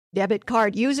Debit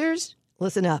card users,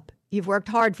 listen up. You've worked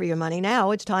hard for your money.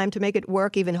 Now it's time to make it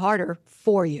work even harder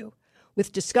for you.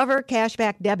 With Discover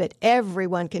Cashback Debit,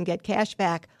 everyone can get cash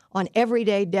back on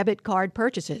everyday debit card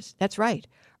purchases. That's right.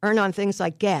 Earn on things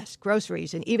like gas,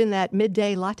 groceries, and even that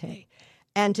midday latte.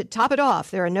 And to top it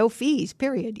off, there are no fees,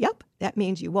 period. Yep, that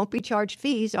means you won't be charged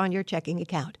fees on your checking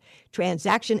account.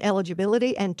 Transaction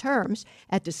eligibility and terms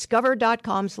at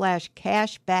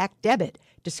discover.com/cashbackdebit.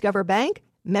 Discover Bank,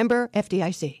 member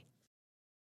FDIC.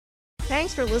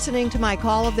 Thanks for listening to my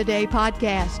Call of the Day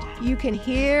podcast. You can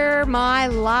hear my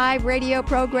live radio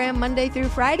program Monday through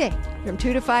Friday from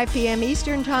 2 to 5 p.m.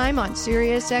 Eastern Time on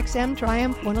Sirius XM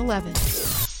Triumph 111.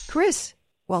 Chris,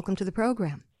 welcome to the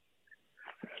program.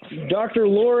 Dr.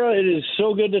 Laura, it is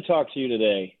so good to talk to you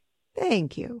today.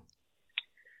 Thank you.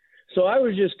 So I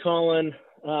was just calling,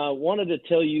 wanted to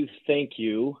tell you thank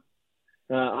you.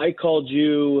 I called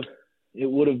you, it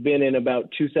would have been in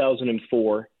about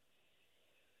 2004.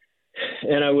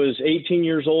 And I was 18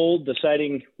 years old,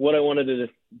 deciding what I wanted to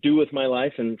do with my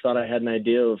life, and thought I had an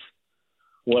idea of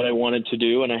what I wanted to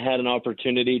do. And I had an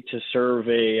opportunity to serve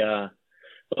a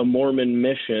Mormon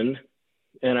mission,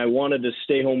 and I wanted to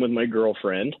stay home with my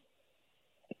girlfriend.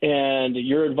 And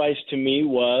your advice to me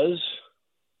was,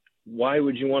 why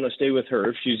would you want to stay with her?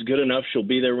 If she's good enough, she'll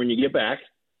be there when you get back.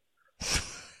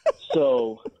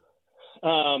 So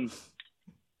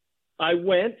I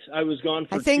went. I was gone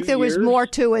for 2 years. I think there was more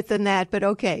to it than that, but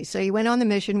okay. So you went on the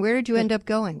mission. Where did you end up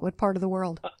going? What part of the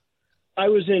world? I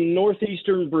was in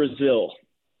northeastern Brazil.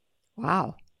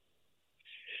 Wow.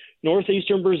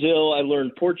 Northeastern Brazil. I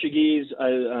learned Portuguese.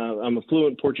 I'm a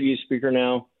fluent Portuguese speaker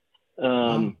now.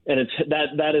 And it's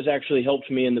that has actually helped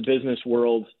me in the business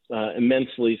world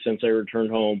immensely since I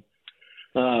returned home.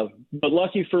 But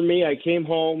lucky for me, I came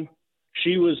home.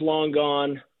 She was long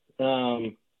gone.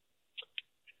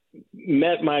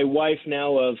 Met my wife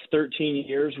now of 13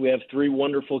 years. We have 3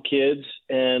 wonderful kids,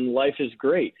 and life is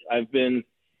great. I've been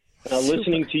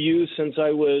listening to you since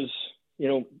I was,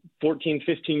 14,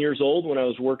 15 years old when I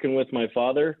was working with my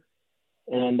father.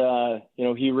 And,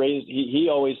 he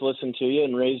always listened to you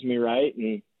and raised me right.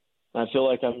 And I feel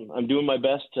like I'm doing my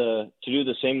best to do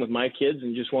the same with my kids,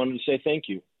 and just wanted to say thank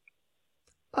you.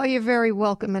 Oh, you're very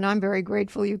welcome, and I'm very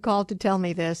grateful you called to tell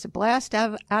me this. A blast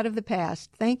out of the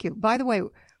past. Thank you. By the way,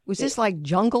 was this like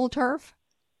jungle turf?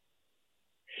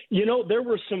 There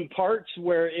were some parts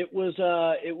where it was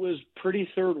pretty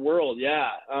third world. Yeah.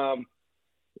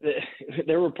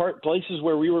 There were places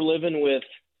where we were living with,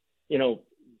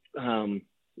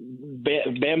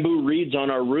 bamboo reeds on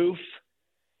our roof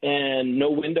and no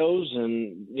windows,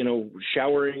 and,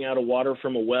 showering out of water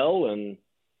from a well. And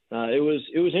it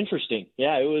was interesting.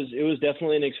 Yeah, it was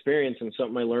definitely an experience and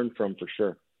something I learned from, for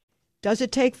sure. Does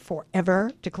it take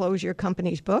forever to close your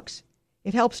company's books?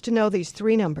 It helps to know these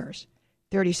 3 numbers: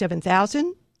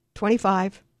 37,000,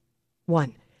 25,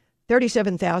 1.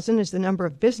 37,000 is the number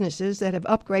of businesses that have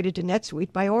upgraded to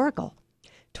NetSuite by Oracle.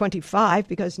 25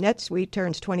 because NetSuite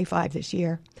turns 25 this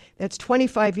year. That's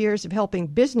 25 years of helping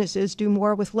businesses do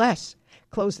more with less,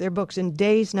 close their books in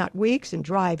days, not weeks, and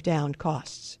drive down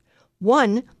costs.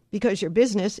 1 because your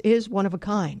business is one of a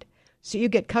kind. So you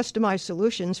get customized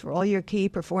solutions for all your key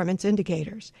performance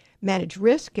indicators. Manage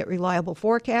risk, get reliable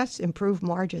forecasts, improve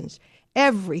margins.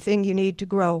 Everything you need to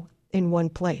grow in one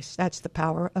place. That's the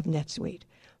power of NetSuite.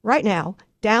 Right now,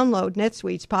 download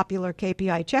NetSuite's popular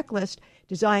KPI checklist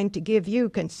designed to give you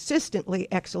consistently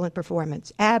excellent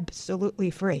performance, absolutely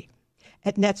free,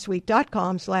 at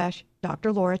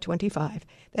netsuite.com/Dr. Laura 25.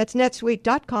 That's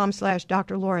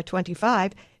netsuite.com/Dr. Laura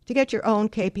 25 to get your own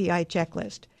KPI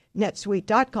checklist.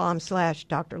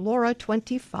 netsuite.com/Dr. Laura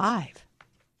 25.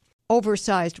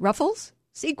 Oversized ruffles,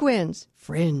 sequins,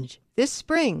 fringe. This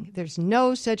spring, there's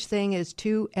no such thing as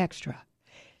too extra.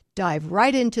 Dive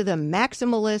right into the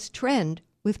maximalist trend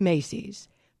with Macy's.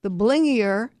 The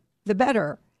blingier, the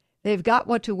better. They've got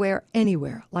what to wear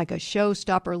anywhere, like a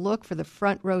showstopper look for the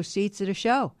front row seats at a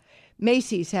show.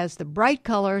 Macy's has the bright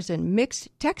colors and mixed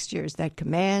textures that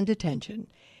command attention.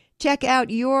 Check out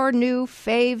your new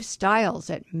fave styles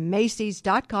at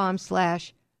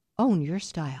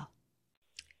Macys.com/ownyourstyle.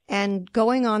 And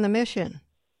going on the mission,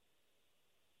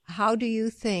 how do you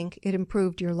think it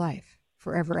improved your life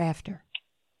forever after?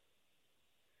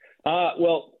 I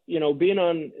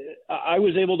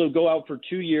was able to go out for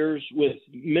 2 years with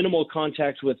minimal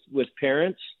contact with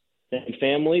parents and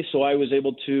family. So I was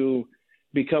able to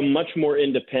become much more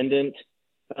independent,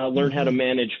 learn how to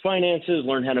manage finances,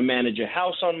 learn how to manage a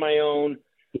house on my own,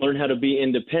 learn how to be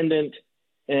independent.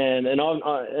 And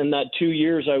in that 2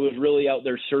 years, I was really out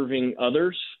there serving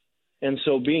others. And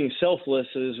so being selfless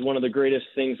is one of the greatest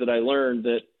things that I learned,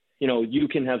 that, you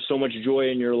can have so much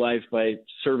joy in your life by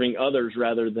serving others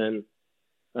rather than,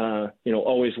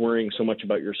 always worrying so much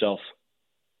about yourself.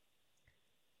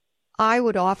 I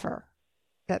would offer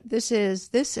that this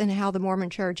and how the Mormon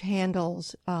Church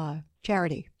handles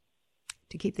charity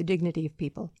to keep the dignity of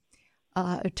people.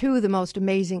 Two of the most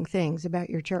amazing things about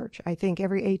your church. I think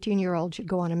every 18-year-old should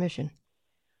go on a mission.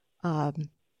 The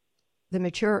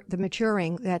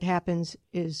maturing that happens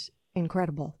is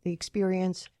incredible. The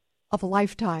experience of a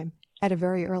lifetime at a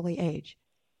very early age,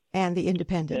 and the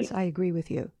independence. I agree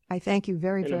with you. I thank you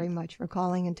very, very much for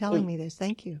calling and telling me this.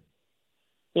 Thank you.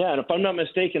 Yeah, and if I'm not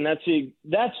mistaken, that's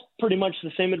pretty much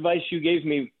the same advice you gave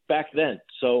me back then.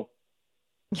 So,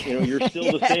 you're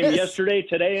still the same yesterday,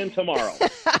 today, and tomorrow.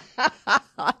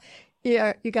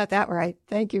 Yeah, you got that right.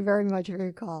 Thank you very much for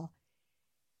your call.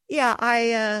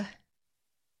 Yeah,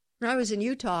 when I was in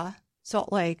Utah,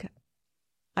 Salt Lake,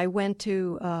 I went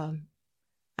to,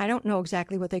 I don't know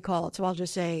exactly what they call it, so I'll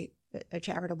just say a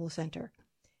charitable center.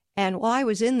 And while I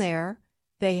was in there,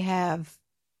 they have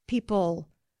people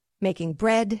making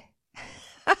bread,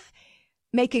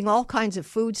 making all kinds of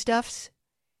foodstuffs,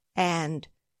 and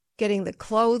getting the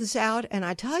clothes out. And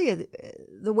I tell you,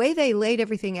 the way they laid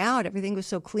everything out, everything was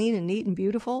so clean and neat and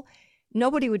beautiful.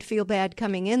 Nobody would feel bad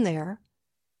coming in there,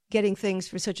 getting things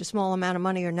for such a small amount of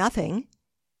money or nothing.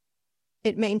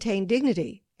 It maintained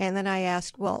dignity. And then I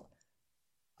asked, well,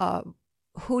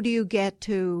 who do you get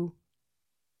to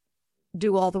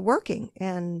do all the working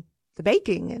and the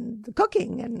baking and the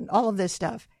cooking and all of this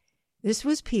stuff? This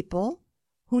was people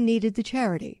who needed the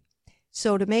charity.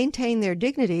 So to maintain their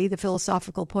dignity, the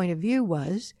philosophical point of view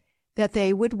was that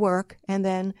they would work and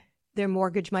then their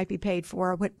mortgage might be paid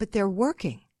for, but they're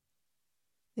working.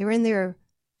 They're in there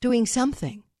doing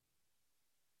something.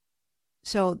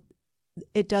 So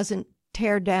it doesn't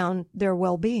tear down their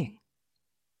well-being.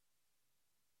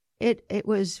 It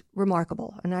was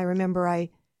remarkable. And I remember I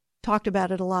talked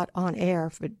about it a lot on air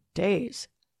for days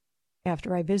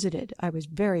after I visited. I was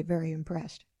very, very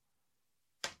impressed.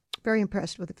 Very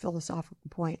impressed with the philosophical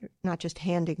point, not just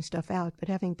handing stuff out, but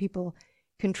having people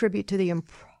contribute to the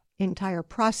entire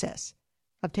process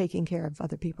of taking care of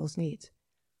other people's needs.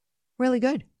 Really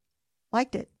good.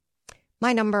 Liked it.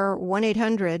 My number,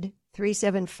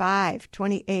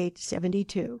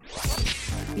 1-800-375-2872.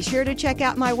 Be sure to check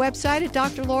out my website at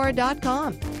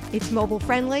drlaura.com. It's mobile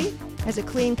friendly, has a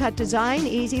clean-cut design,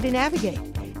 easy to navigate.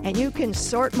 And you can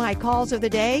sort my calls of the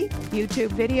day, YouTube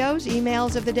videos,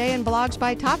 emails of the day, and blogs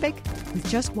by topic with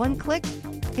just one click.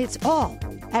 It's all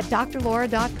at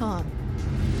drlaura.com.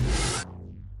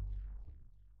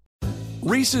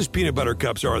 Reese's peanut butter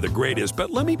cups are the greatest,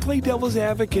 but let me play devil's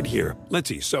advocate here. Let's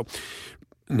see. So,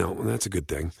 no, that's a good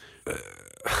thing.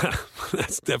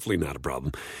 That's definitely not a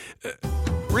problem.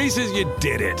 Reese's, you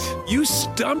did it. You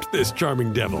stumped this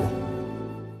charming devil.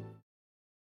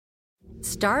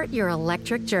 Start your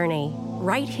electric journey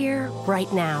right here,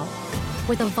 right now.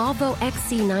 With a Volvo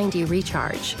XC90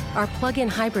 Recharge, our plug-in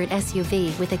hybrid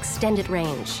SUV with extended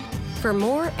range. For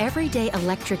more everyday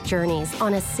electric journeys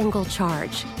on a single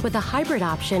charge, with a hybrid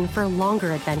option for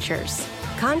longer adventures.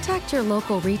 Contact your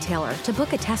local retailer to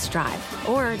book a test drive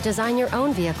or design your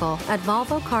own vehicle at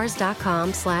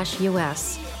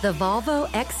volvocars.com/US. The Volvo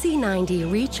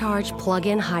XC90 Recharge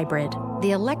plug-in hybrid,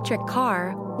 the electric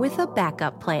car with a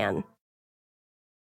backup plan.